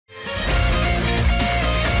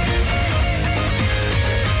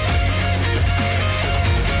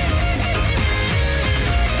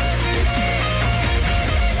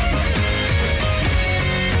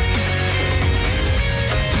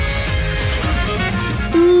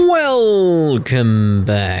Welcome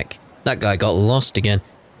back. That guy got lost again.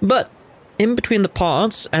 But in between the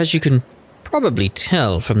parts, as you can probably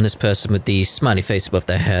tell from this person with the smiley face above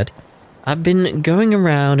their head, I've been going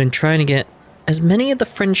around and trying to get as many of the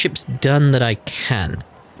friendships done that I can.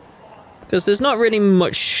 Because there's not really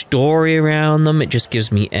much story around them, it just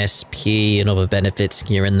gives me SP and other benefits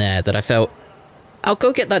here and there that I felt, I'll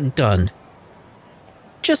go get that done.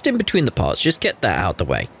 Just in between the parts, just get that out the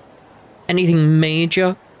way. Anything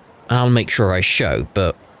major, I'll make sure I show,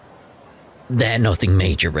 but they're nothing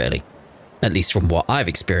major really. At least from what I've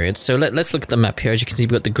experienced. So let's look at the map here. As you can see,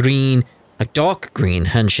 we've got the green, like dark green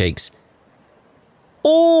handshakes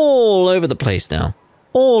all over the place now.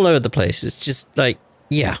 All over the place. It's just like,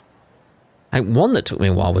 yeah. One that took me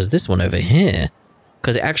a while was this one over here.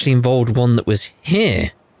 Because it actually involved one that was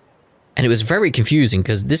here. And it was very confusing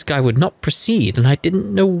because this guy would not proceed. And I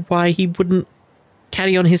didn't know why he wouldn't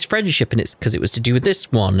carry on his friendship. And it's because it was to do with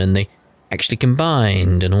this one. And they actually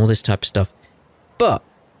combined and all this type of stuff. But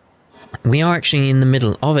we are actually in the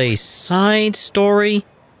middle of a side story.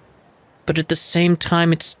 But at the same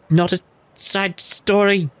time, it's not a side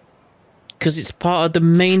story. Because it's part of the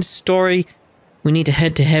main story. We need to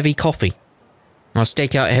head to Heavy Coffee. I'll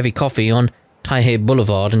stake out Heavy Coffee on Taihei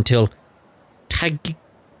Boulevard until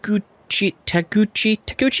Taguchi,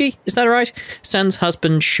 is that right? San's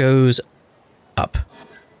husband shows up.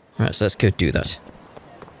 Alright, so let's go do that.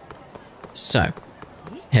 So,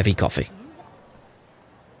 Heavy Coffee.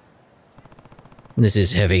 This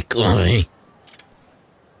is Heavy Coffee.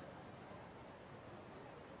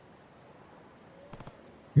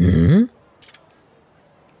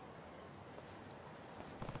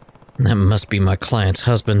 That must be my client's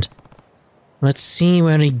husband. Let's see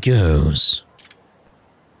where he goes.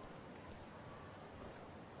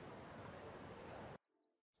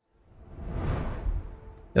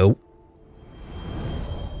 Oh.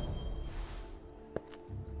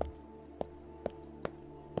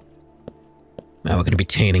 Now we're going to be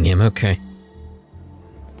tailing him, okay.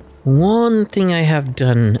 One thing I have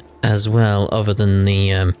done as well, other than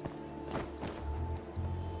the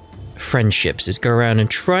friendships, is go around and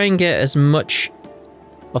try and get as much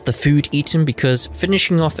of the food eaten, because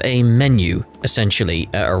finishing off a menu, essentially,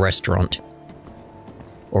 at a restaurant,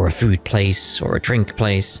 or a food place, or a drink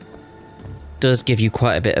place, does give you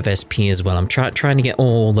quite a bit of SP as well. I'm trying to get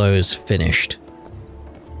all those finished.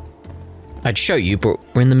 I'd show you, but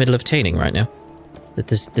we're in the middle of tailing right now.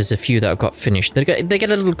 There's a few that I've got finished. They get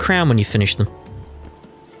a little crown when you finish them.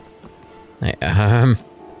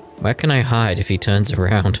 Where can I hide if he turns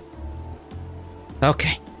around?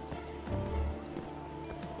 Okay.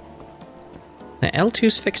 The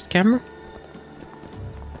L2's fixed camera?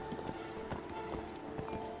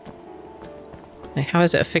 Hey, how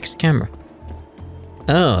is it a fixed camera?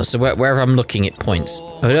 Oh, so wherever I'm looking it points.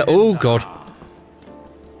 Oh god.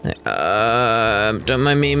 Don't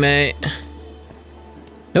mind me, mate.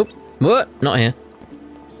 Nope. What? Not here.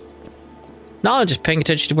 No, I'm just paying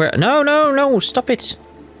attention to where... No, stop it.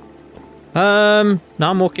 No,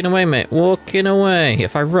 I'm walking away, mate. Walking away.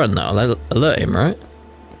 If I run, that'll alert him, right?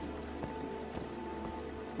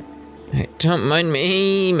 Hey, don't mind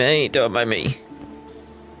me, mate. Don't mind me.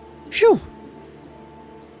 Phew.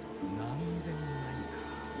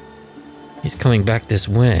 He's coming back this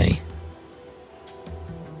way.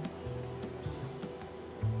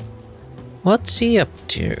 What's he up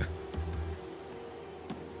to?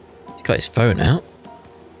 He's got his phone out.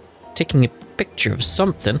 Taking a picture of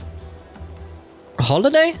something. A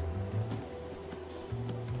holiday?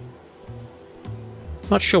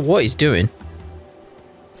 Not sure what he's doing.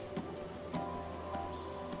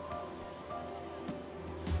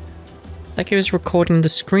 Like he was recording the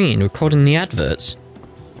screen, recording the adverts.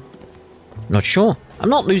 Not sure. I'm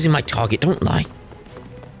not losing my target, don't lie.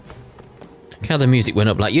 Look how the music went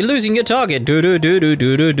up like, you're losing your target. Do do do do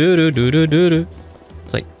do do do do do do do.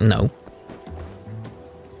 It's like, no.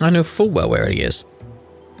 I know full well where he is.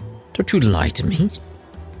 Don't you lie to me.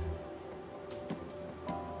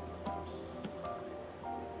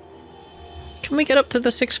 Can we get up to the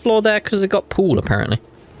 6th floor there? Because they got pool, apparently.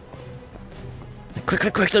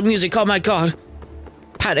 Quick, the music, oh my god.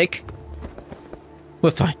 Panic.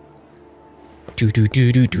 We're fine. Yeah,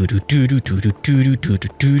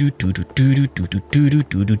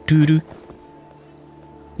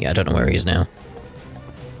 I don't know where he is now.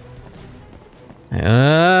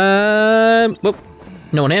 Whoop.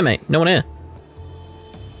 No one here, mate. No one here.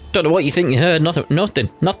 Don't know what you think you heard.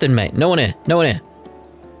 Nothing, mate. No one here.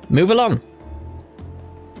 Move along.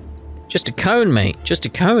 Just a cone, mate. Just a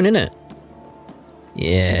cone, innit?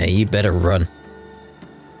 Yeah, you better run.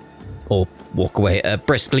 Or walk away at a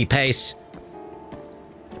briskly pace.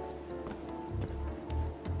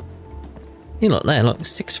 Hey, look there, look,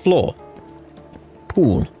 6th floor.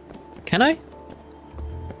 Pool. Can I?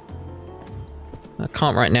 I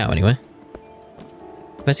can't right now, anyway.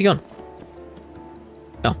 Where's he gone?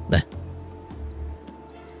 Oh, there.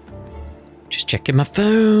 Just checking my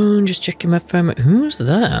phone, just checking my phone. Who's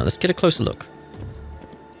that? Let's get a closer look.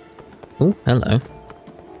 Oh, hello.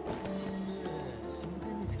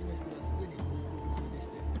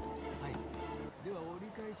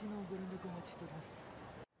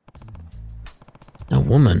 A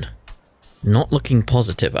woman. Not looking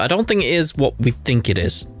positive. I don't think it is what we think it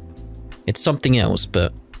is. It's something else,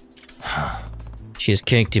 but... She is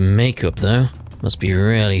caked in makeup, though. Must be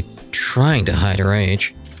really trying to hide her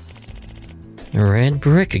age. A red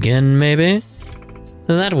brick again, maybe?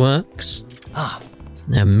 That works.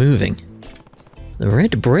 They're moving. The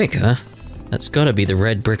red brick, huh? That's gotta be the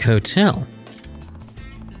Red Brick Hotel.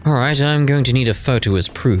 Alright, I'm going to need a photo as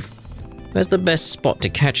proof. Where's the best spot to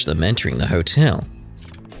catch them entering the hotel?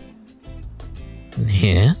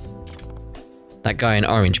 Here? That guy in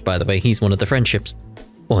orange, by the way, he's one of the friendships.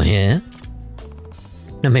 Or here?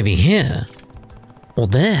 No, maybe here. Or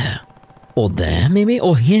there. Or there, maybe?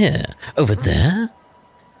 Or here. Over there?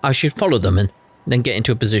 I should follow them and then get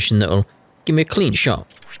into a position that'll give me a clean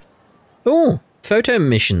shot. Oh, photo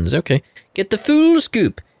missions, okay. Get the full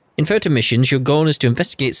scoop. In photo missions, your goal is to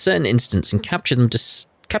investigate certain incidents and capture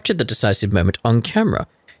the decisive moment on camera.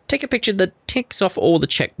 Take a picture that ticks off all the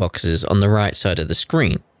checkboxes on the right side of the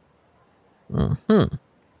screen.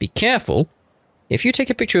 Be careful. If you take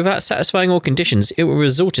a picture without satisfying all conditions, it will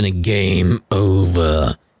result in a game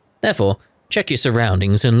over. Therefore, check your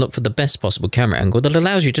surroundings and look for the best possible camera angle that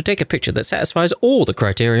allows you to take a picture that satisfies all the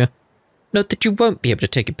criteria. Note that you won't be able to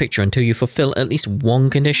take a picture until you fulfill at least one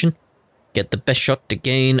condition. Get the best shot to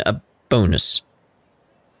gain a bonus.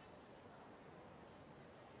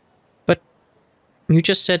 But you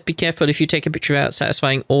just said be careful if you take a picture without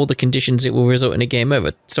satisfying all the conditions, it will result in a game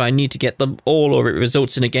over. So I need to get them all or it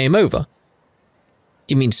results in a game over.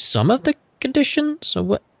 Do you mean some of the conditions or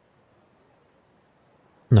what?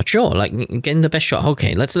 Not sure, like getting the best shot.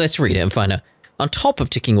 Okay, let's read it and find out. On top of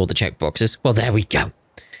ticking all the checkboxes, well, there we go.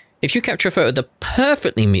 If you capture a photo that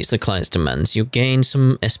perfectly meets the client's demands, you'll gain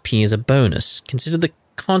some SP as a bonus. Consider the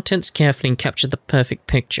contents carefully and capture the perfect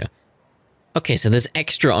picture. Okay, so there's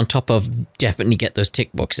extra on top of definitely get those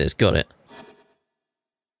tick boxes. Got it.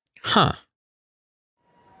 Huh.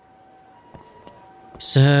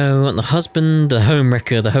 So, the husband, the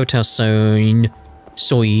homewrecker, the hotel sign,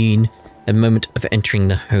 a moment of entering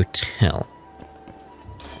the hotel.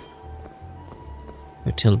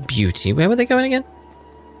 Hotel Beauty. Where were they going again?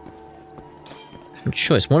 I'm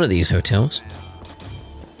sure it's one of these hotels.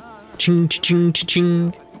 Ching, ching, ching,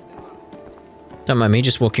 ching. Don't mind me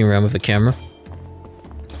just walking around with a camera.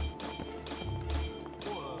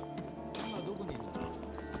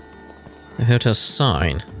 The hotel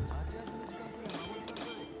sign.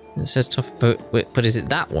 It says top boat, but is it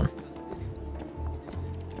that one?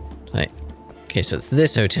 Right. Okay, so it's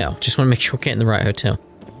this hotel. Just want to make sure we're getting the right hotel.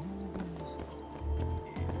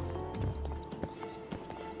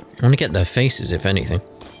 I want to get their faces, if anything.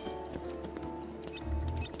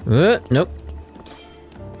 Nope.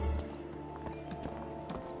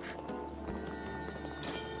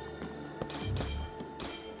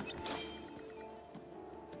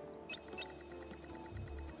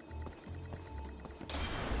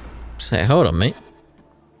 Say, hold on, mate.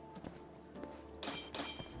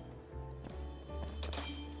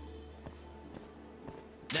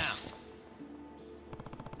 Now.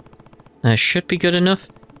 That should be good enough.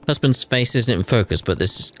 Husband's face isn't in focus, but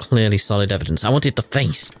this is clearly solid evidence. I wanted the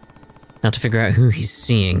face. Now to figure out who he's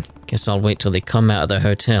seeing. Guess I'll wait till they come out of the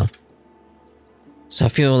hotel. So I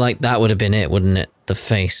feel like that would have been it, wouldn't it? The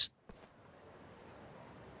face.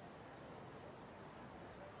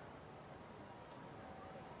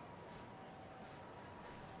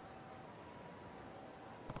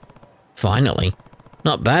 Finally.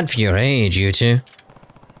 Not bad for your age, you two.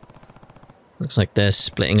 Looks like they're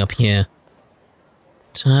splitting up here.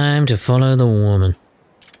 Time to follow the woman.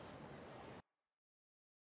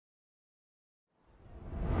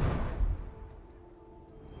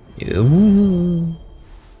 Ooh.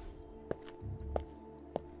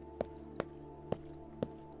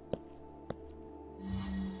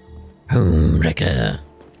 Homewrecker.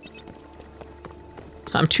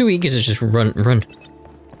 I'm too eager to just run around.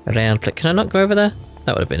 Can I not go over there?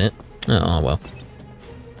 That would have been it. Oh, well.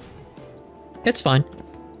 It's fine.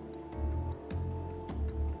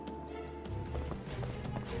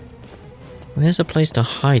 Where's a place to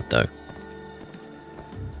hide, though?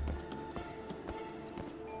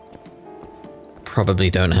 Probably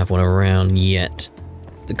don't have one around yet.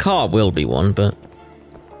 the car will be one, but...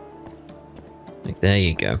 Like, there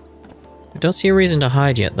you go. I don't see a reason to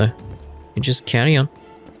hide yet, though. You just carry on.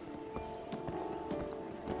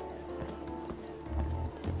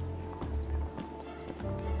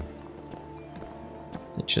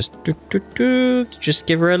 Just... Just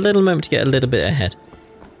give her a little moment to get a little bit ahead.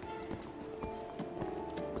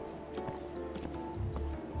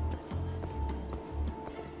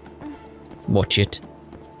 Watch it.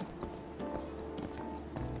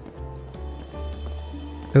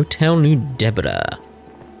 Hotel New Deborah.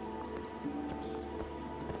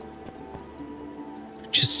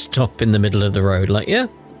 Just stop in the middle of the road, like, yeah.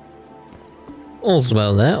 All's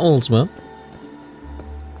well there, all's well.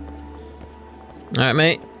 Alright,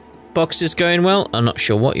 mate. Box is going well. I'm not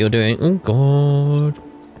sure what you're doing. Oh, God.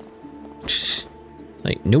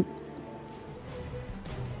 Like, nope.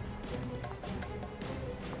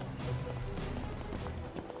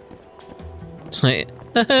 It's like,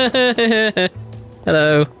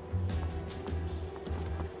 hello.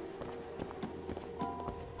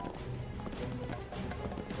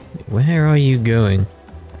 Where are you going?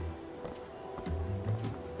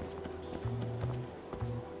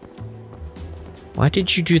 Why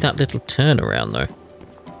did you do that little turnaround, though?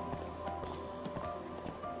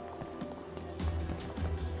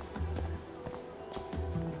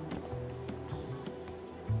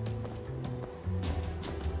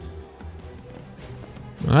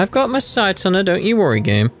 I've got my sights on her, don't you worry,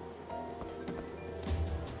 game.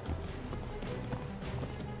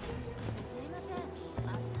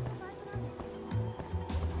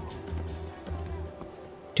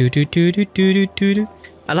 Do do do do do do do do.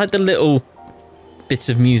 I like the little bits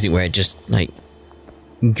of music where it just, like,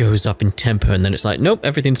 goes up in tempo and then it's like, nope,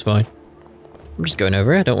 everything's fine. I'm just going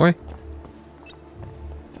over here, don't worry.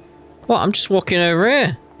 What? I'm just walking over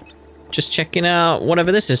here. Just checking out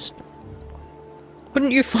whatever this is.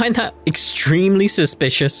 Wouldn't you find that extremely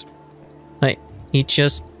suspicious? Like, he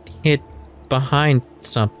just hid behind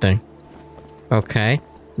something. Okay,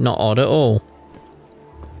 not odd at all.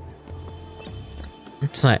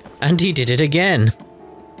 It's like, and he did it again.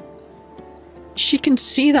 She can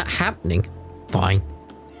see that happening. Fine.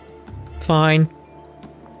 Fine.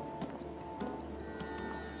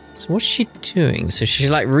 So what's she doing? So she's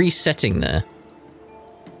like resetting there.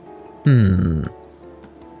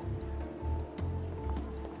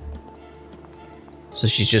 So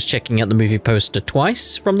she's just checking out the movie poster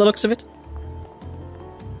twice from the looks of it?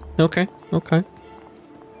 Okay, okay.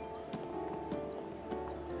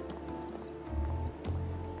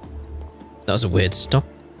 That was a weird stop.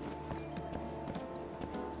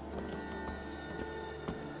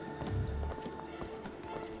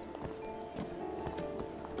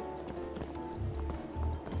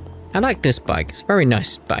 I like this bike. It's a very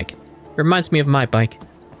nice bike. Reminds me of my bike.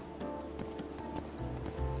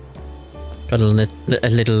 Got a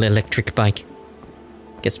little electric bike.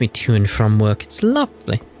 Gets me to and from work. It's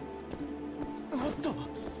lovely.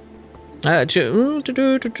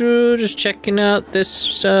 Just checking out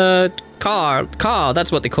this car.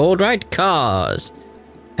 That's what they're called, right? Cars.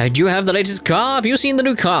 Do you have the latest car? Have you seen the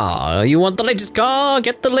new car? You want the latest car?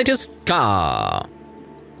 Get the latest car.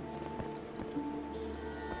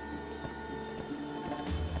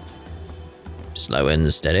 Slow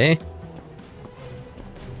and steady.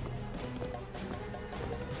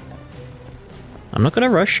 I'm not gonna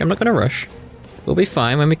rush, I'm not gonna rush. We'll be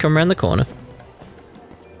fine when we come around the corner.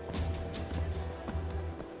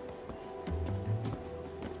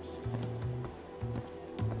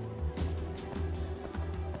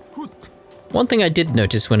 One thing I did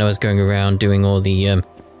notice when I was going around doing all the, oh,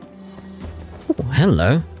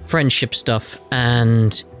 hello, friendship stuff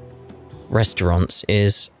and restaurants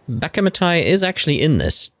is Bakamatai is actually in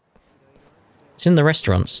this. It's in the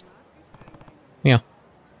restaurants. Yeah.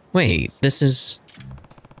 Wait, this is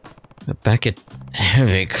a packet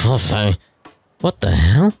heavy coffee. What the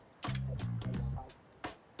hell?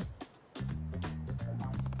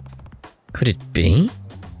 Could it be?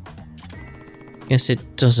 Guess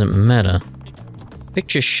it doesn't matter.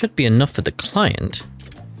 Picture should be enough for the client.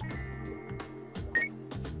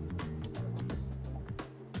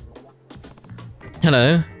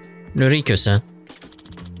 Hello, Noriko-san.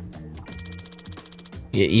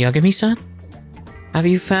 Yagami-san? Have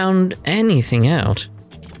you found anything out?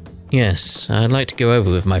 Yes, I'd like to go over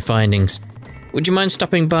with my findings. Would you mind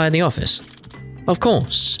stopping by the office? Of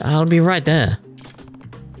course, I'll be right there.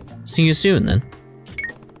 See you soon, then.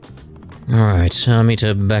 Alright, I'll meet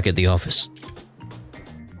her back at the office.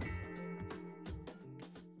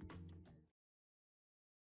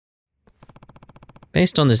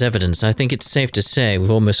 Based on this evidence, I think it's safe to say with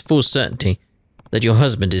almost full certainty that your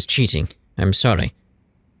husband is cheating. I'm sorry.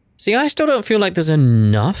 See, I still don't feel like there's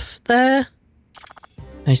enough there.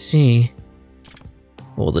 I see.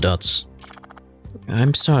 All the dots.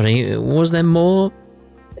 I'm sorry, was there more?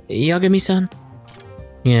 Yagami-san?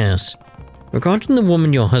 Yes. Regarding the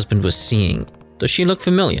woman your husband was seeing, does she look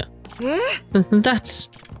familiar? That's...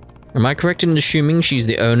 Am I correct in assuming she's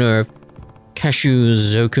the owner of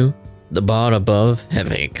Kashuzoku, the bar above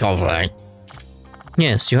Heavy Cover?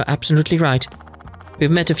 Yes, you're absolutely right.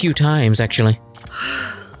 We've met a few times, actually.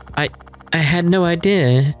 I had no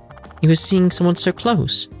idea he was seeing someone so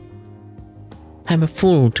close. I'm a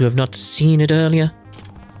fool to have not seen it earlier.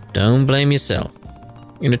 Don't blame yourself.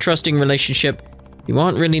 In a trusting relationship, you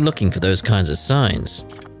aren't really looking for those kinds of signs.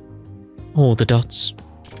 All the dots.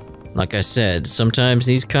 Like I said, sometimes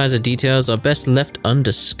these kinds of details are best left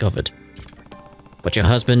undiscovered. But your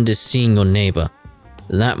husband is seeing your neighbor.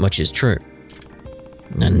 That much is true.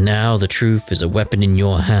 And now the truth is a weapon in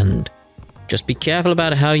your hand. Just be careful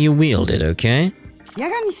about how you wield it, okay?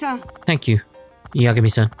 Yagami-san. Thank you,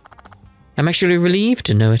 Yagami-san. I'm actually relieved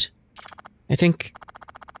to know it. I think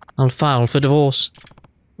I'll file for divorce.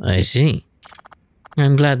 I see.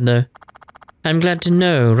 I'm glad, though. I'm glad to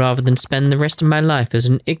know rather than spend the rest of my life as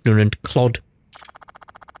an ignorant clod.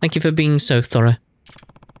 Thank you for being so thorough.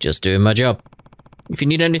 Just doing my job. If you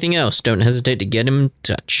need anything else, don't hesitate to get in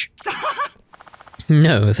touch.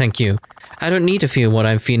 No, thank you. I don't need to feel what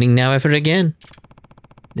I'm feeling now ever again.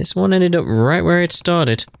 This one ended up right where it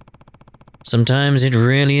started. Sometimes it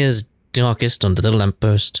really is darkest under the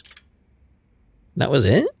lamppost. That was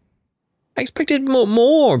it? I expected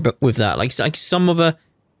more but with that, like some of a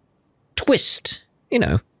twist, you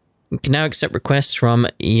know. You can now accept requests from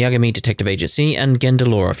Yagami Detective Agency and Genda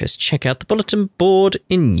Law Office. Check out the bulletin board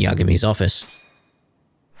in Yagami's office.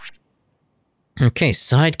 Okay,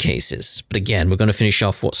 side cases. But again, we're going to finish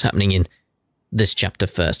off what's happening in this chapter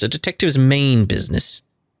first. A detective's main business.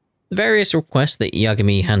 The various requests that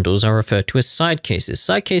Yagami handles are referred to as side cases.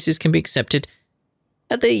 Side cases can be accepted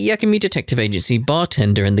at the Yagami Detective Agency,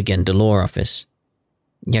 bartender, and the Genda Law Office.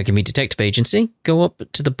 Yagami Detective Agency, go up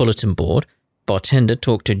to the bulletin board. Bartender,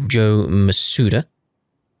 talk to Joe Masuda.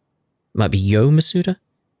 Might be Yo Masuda.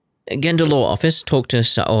 Genda Law Office, talk to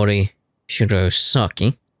Saori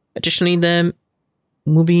Shirosaki. Additionally, there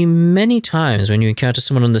will be many times when you encounter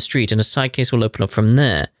someone on the street and a side case will open up from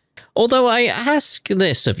there. Although I ask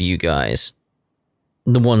this of you guys,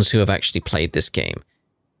 the ones who have actually played this game,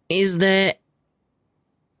 is there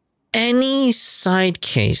any side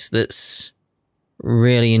case that's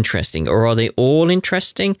really interesting, or are they all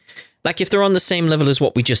interesting? Like if they're on the same level as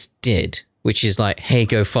what we just did, which is like, hey,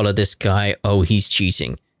 go follow this guy, oh, he's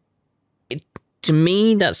cheating. To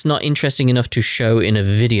me, that's not interesting enough to show in a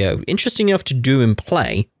video. Interesting enough to do and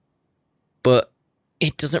play, but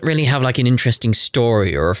it doesn't really have like an interesting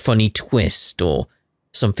story or a funny twist or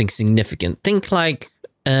something significant. Think like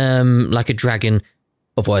a dragon,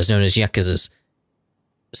 otherwise known as Yakuza's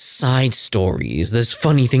side stories. There's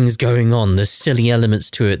funny things going on. There's silly elements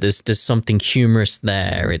to it. There's something humorous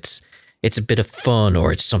there. It's a bit of fun,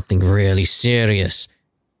 or it's something really serious.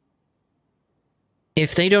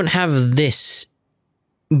 If they don't have this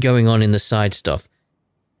going on in the side stuff,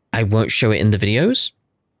 I won't show it in the videos.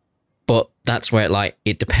 But that's where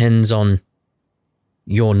it depends on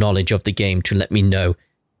your knowledge of the game to let me know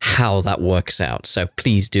how that works out. So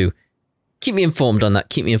please do keep me informed on that.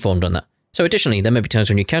 Keep me informed on that. So additionally, there may be times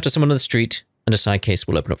when you encounter someone on the street and a side case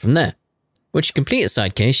will open up from there. Once you complete a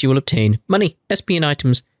side case, you will obtain money, SP, and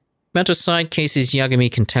items. The amount of side cases Yagami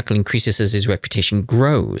can tackle increases as his reputation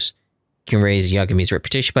grows. You can raise Yagami's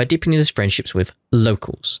reputation by deepening his friendships with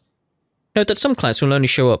locals. Note that some clients will only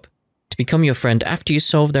show up to become your friend after you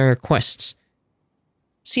solve their requests.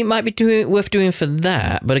 See, it might be worth doing for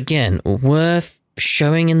that, but again, worth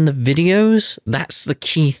showing in the videos? That's the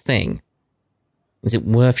key thing. Is it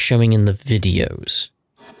worth showing in the videos?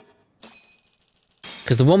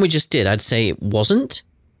 Because the one we just did, I'd say it wasn't.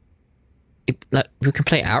 We can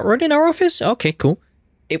play Outrun in our office? Okay, cool.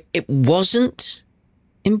 It wasn't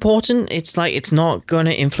important. It's like, it's not going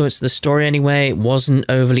to influence the story anyway. It wasn't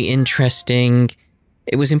overly interesting.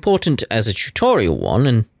 It was important as a tutorial one,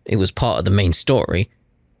 and it was part of the main story.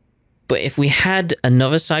 But if we had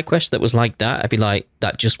another side quest that was like that, I'd be like,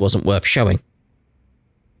 that just wasn't worth showing.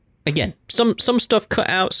 Again, some stuff cut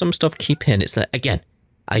out, some stuff keep in. It's that, again,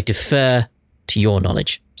 I defer to your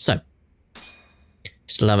knowledge. So,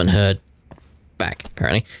 still haven't heard back,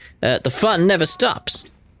 apparently. The fun never stops.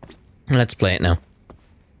 Let's play it now.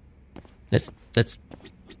 Let's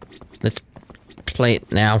play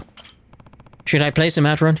it now. Should I play some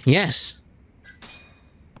Outrun? Yes.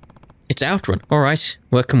 It's Outrun. Alright,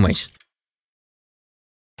 work and wait.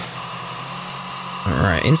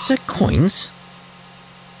 Alright, insert coins.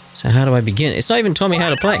 So how do I begin? It's not even telling me how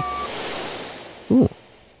to play. Ooh.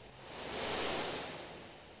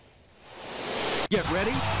 Get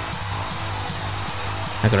ready.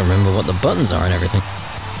 I gotta remember what the buttons are and everything.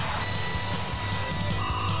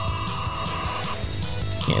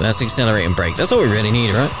 Yeah, that's accelerate and brake. That's all we really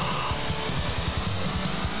need, right?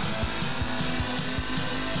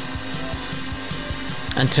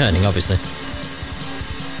 And turning, obviously.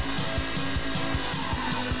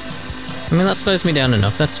 I mean, that slows me down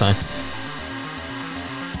enough, that's fine.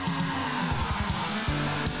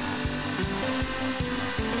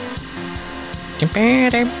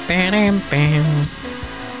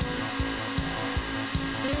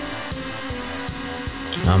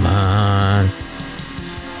 Come on.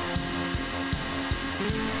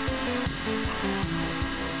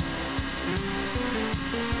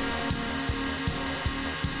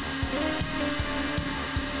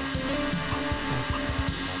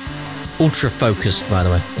 Ultra focused, by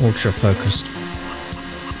the way. Ultra focused.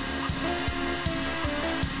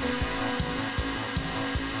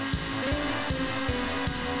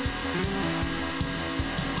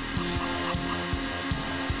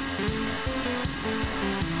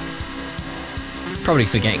 Probably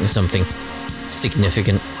forgetting something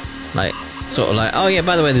significant. Like, sort of like, oh yeah,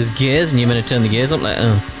 by the way, there's gears and you're going to turn the gears up. Like,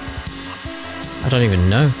 oh. I don't even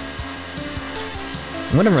know.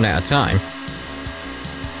 I'm going to run out of time.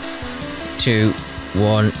 2,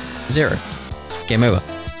 1, 0. Game over.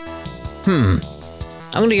 I'm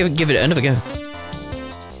gonna give it another go.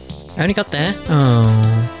 I only got there. Oh.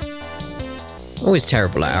 Always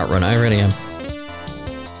terrible at Outrun, I really am.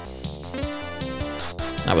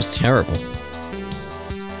 That was terrible.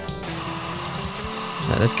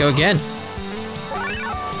 So let's go again.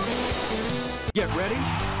 Get ready.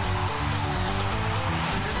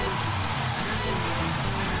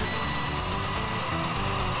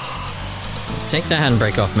 Take the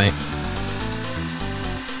handbrake off, mate.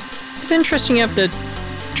 It's interesting you have the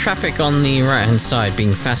traffic on the right-hand side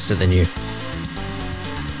being faster than you.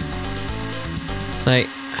 It's like,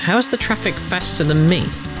 how's the traffic faster than me?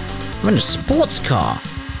 I'm in a sports car.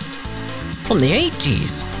 From the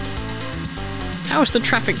 80s. How is the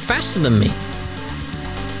traffic faster than me?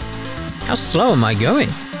 How slow am I going?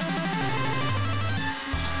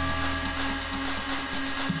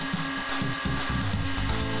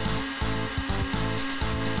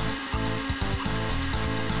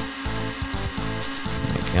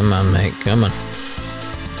 Come on, mate, come on.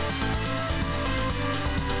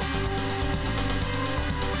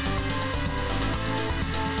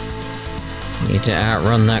 Need to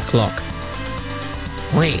outrun that clock.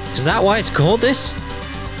 Wait, is that why it's called this?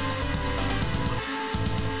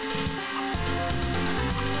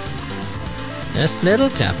 Just little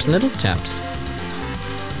taps, little taps.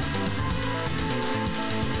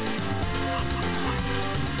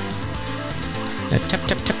 Tap, tap,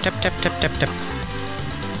 tap, tap, tap, tap, tap, tap.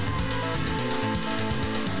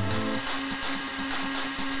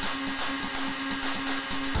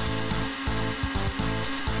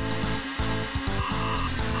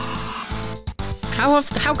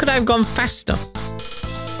 How could I have gone faster?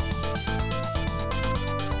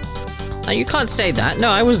 Now, you can't say that. No,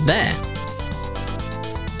 I was there.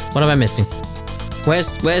 What am I missing?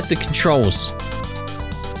 Where's the controls?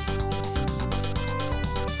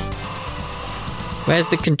 Where's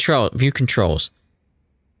the control? View controls.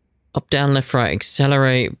 Up, down, left, right,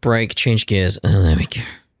 accelerate, brake, change gears. Oh, there we go.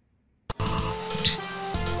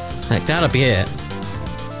 It's like, that'll be it.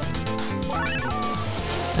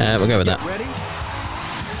 We'll go with that.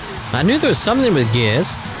 I knew there was something with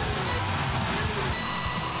gears.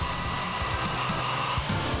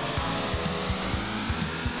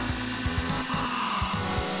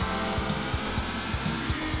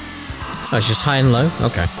 Oh, it's just high and low?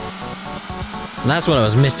 Okay. That's what I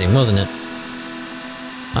was missing, wasn't it?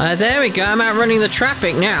 There we go, I'm outrunning the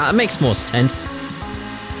traffic now. That makes more sense.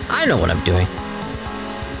 I know what I'm doing.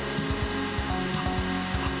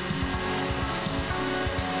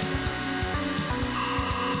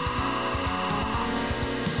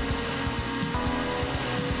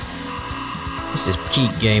 This is peak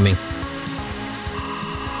gaming.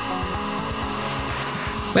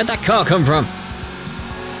 Where'd that car come from?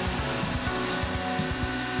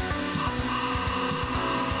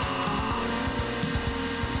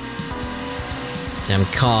 Damn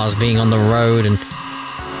cars being on the road and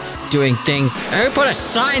doing things. Who put a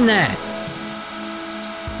sign there?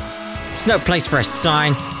 There's no place for a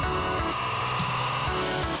sign.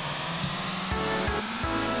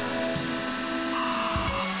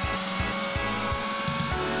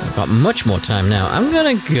 I've got much more time now. I'm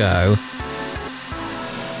gonna go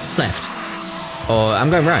left. Or I'm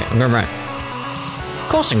going right. I'm going right. Of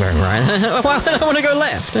course I'm going right. Why would I want to go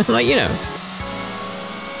left? Like, you know.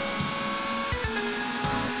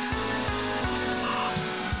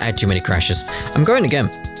 I had too many crashes. I'm going again.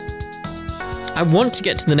 I want to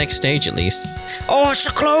get to the next stage at least. Oh, it's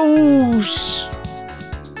so close!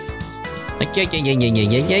 Like, yeah.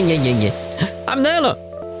 I'm there, look.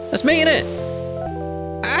 That's me in it.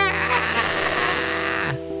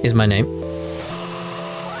 Ah! Is my name.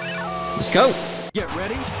 Let's go. Get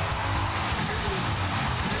ready.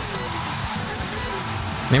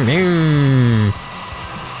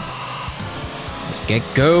 Let's get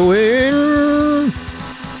going.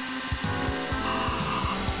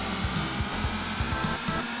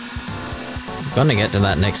 I'm gonna get to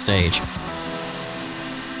that next stage.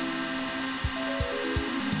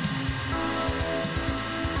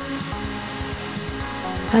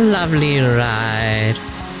 A lovely ride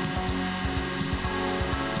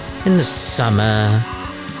in the summer.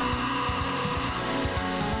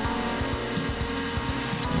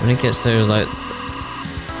 When it gets those like,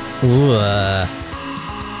 ooh,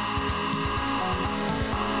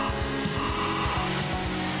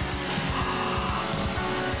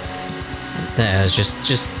 there, I was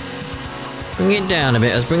just bring it down a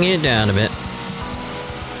bit. I was bringing it down a bit.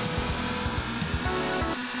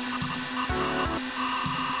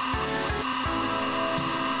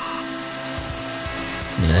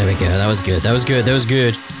 There we go. That was good. That was good. That was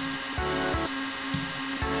good.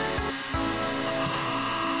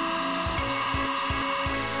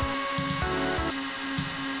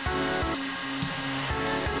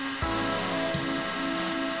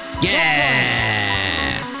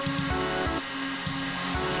 Yeah!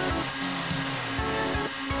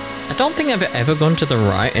 I don't think I've ever gone to the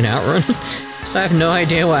right in Outrun, so I have no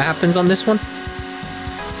idea what happens on this one.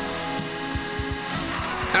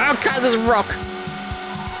 Oh god, there's a rock!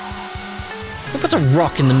 Who puts a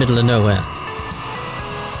rock in the middle of nowhere?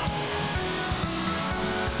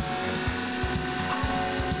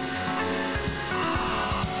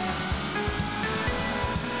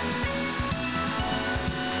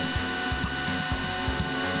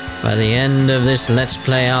 By the end of this Let's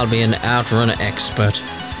Play, I'll be an Outrun expert.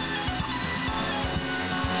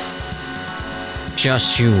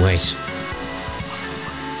 Just you wait.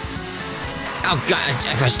 Oh guys,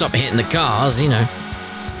 if I stop hitting the cars, you know.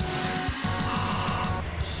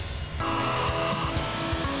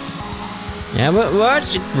 Yeah, but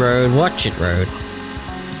watch it, road. Watch it, road.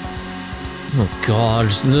 Oh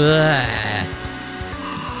god.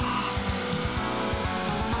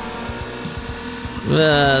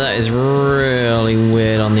 That is really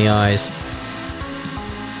weird on the eyes.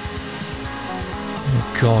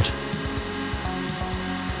 Oh god.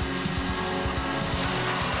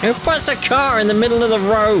 Who puts a car in the middle of the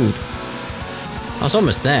road? I was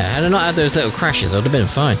almost there. Had I not had those little crashes, I would have been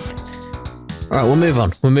fine. Alright, we'll move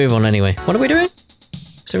on. We'll move on anyway. What are we doing?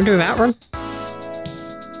 Something to do with Outrun?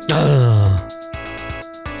 Ugh.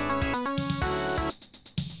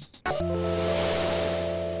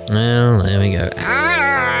 Well, there we go.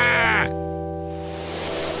 Ah!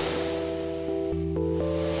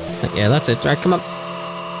 Yeah, that's it. Alright, come on.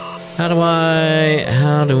 How do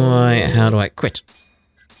I quit?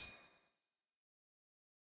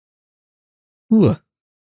 Ooh.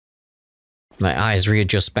 My eyes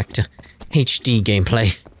readjust back to HD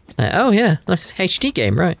gameplay. Oh yeah, that's HD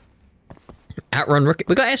game, right? Outrun Rocket.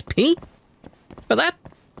 We got SP? For that?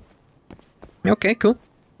 Okay, cool.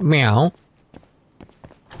 Meow.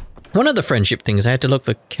 One of the friendship things, I had to look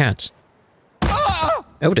for cats.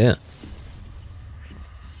 Oh dear.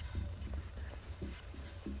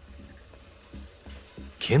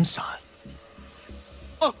 Kim-san.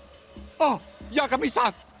 Oh,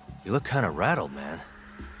 Yagami-san. You look kind of rattled, man.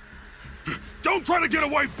 Don't try to get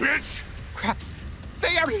away, bitch. Crap.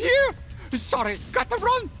 They are here. Sorry, got to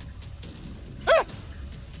run.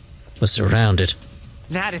 We're surrounded.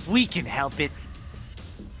 Not if we can help it.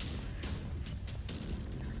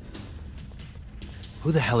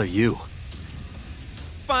 Who the hell are you?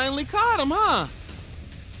 Finally caught him, huh?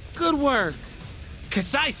 Good work.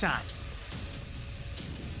 Kasai-san.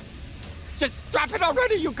 Just drop it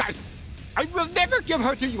already, you guys. I will never give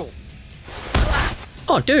her to you.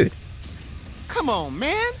 Oh, dude. Come on,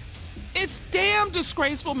 man. It's damn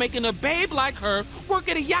disgraceful making a babe like her work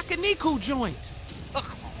at a yakiniku joint.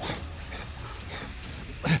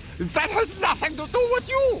 That has nothing to do with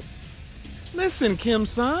you. Listen,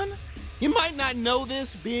 Kim-san. You might not know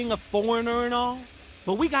this being a foreigner and all,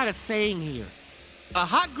 but we got a saying here. A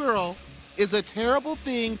hot girl is a terrible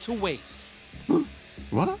thing to waste.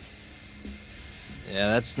 What? Yeah,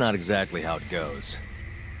 that's not exactly how it goes.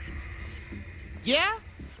 Yeah?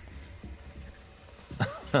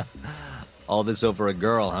 All this over a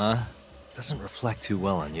girl, huh? Doesn't reflect too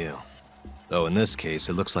well on you. Though in this case,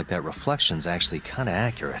 it looks like that reflection's actually kinda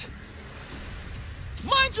accurate.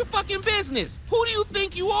 Mind your fucking business! Who do you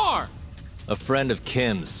think you are? A friend of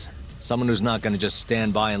Kim's. Someone who's not gonna just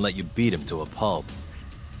stand by and let you beat him to a pulp.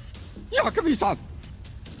 Yakami-san!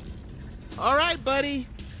 Alright, buddy.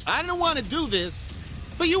 I didn't want to do this,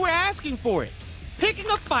 but you were asking for it. Picking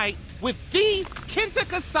a fight with the Kenta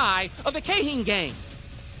Kasai of the Keihin gang.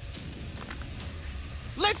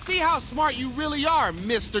 Let's see how smart you really are,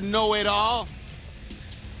 Mr. Know-It-All.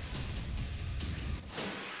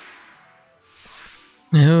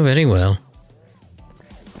 Oh, very well.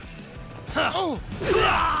 Oh.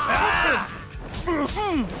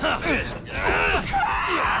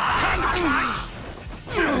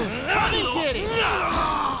 Let me get it.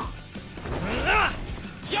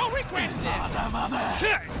 You'll regret this.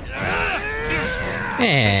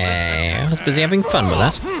 Yeah, I was busy having fun with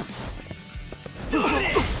that.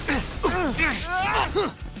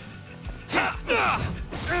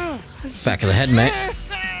 Back of the head, mate.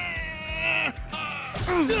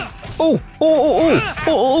 Oh, oh, oh, oh,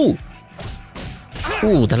 oh, oh.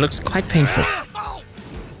 Ooh, that looks quite painful.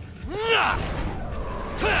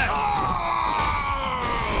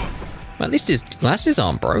 Well, at least his glasses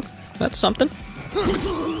aren't broke. That's something.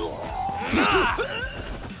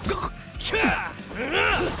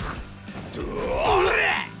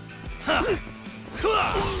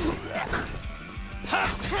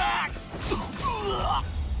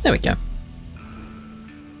 There we go.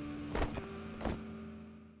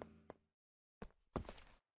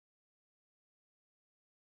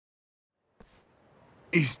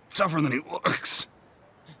 He's tougher than he looks.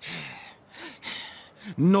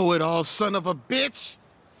 Know-It-All, son of a bitch.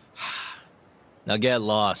 Now get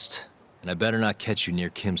lost, and I better not catch you near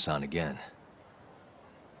Kim-san again.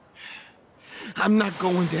 I'm not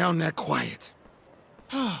going down that quiet.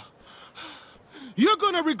 You're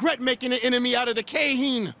gonna regret making an enemy out of the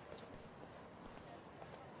Keihin.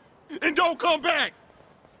 And don't come back!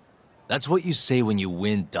 That's what you say when you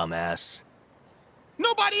win, dumbass.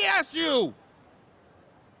 Nobody asked you!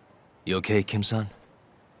 You okay, Kim-san?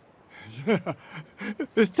 Yeah.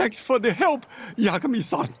 Thanks for the help,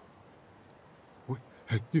 Yakami-san.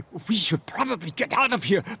 We should probably get out of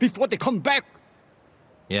here before they come back.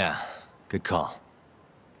 Yeah, good call.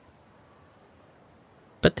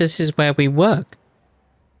 But this is where we work.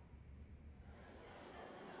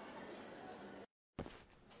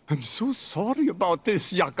 I'm so sorry about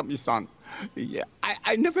this, Yakami-san. Yeah,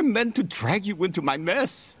 I never meant to drag you into my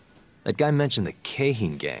mess. That guy mentioned the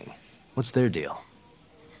Keihin gang. What's their deal?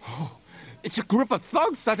 Oh, it's a group of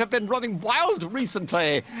thugs that have been running wild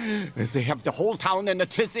recently. They have the whole town in a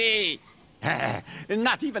tizzy.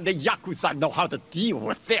 Not even the Yakuza know how to deal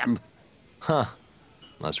with them. Huh.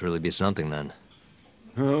 Must really be something then.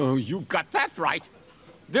 Oh, you got that right.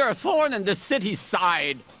 They're a thorn in the city's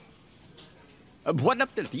side. One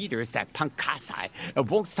of the leaders, that punk Kasai,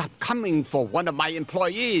 won't stop coming for one of my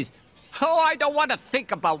employees. Oh, I don't want to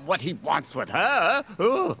think about what he wants with her.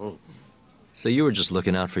 Oh. So you were just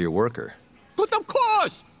looking out for your worker? But of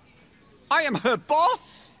course! I am her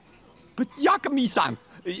boss! But Yakami-san,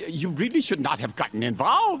 you really should not have gotten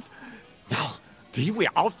involved. Now, they were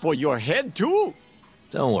out for your head, too.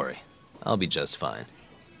 Don't worry. I'll be just fine.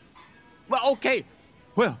 Well, okay.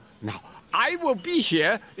 Well, now, I will be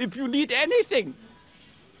here if you need anything.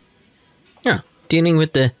 Yeah, dealing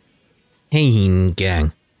with the Keihin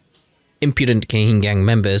gang. Impudent Keihin gang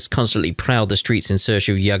members constantly prowl the streets in search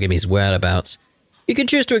of Yagami's whereabouts. You could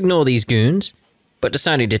choose to ignore these goons, but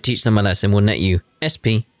deciding to teach them a lesson will net you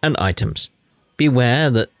SP and items.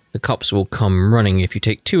 Beware that the cops will come running if you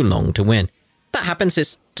take too long to win. If that happens,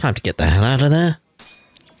 it's time to get the hell out of there.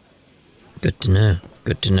 Good to know,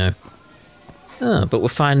 good to know. Oh, but we'll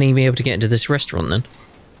finally be able to get into this restaurant then.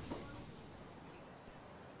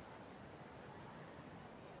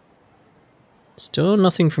 Still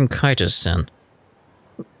nothing from Kaito-san.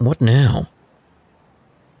 What now?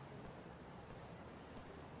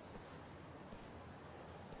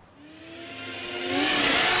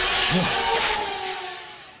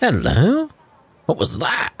 Hello? What was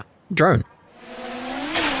that? Drone.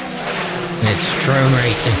 It's drone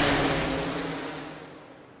racing.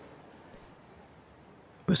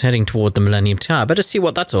 Was heading toward the Millennium Tower. Better see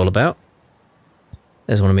what that's all about.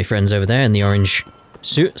 There's one of my friends over there in the orange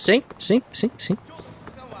suit. See?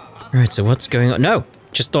 Right, so what's going on? No!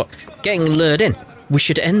 Just thought, getting lured in. We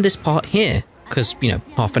should end this part here. Because, you know,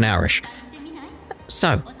 half an hour-ish.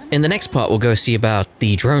 So, in the next part, we'll go see about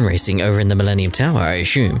the drone racing over in the Millennium Tower, I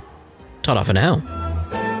assume. Ta-da for now.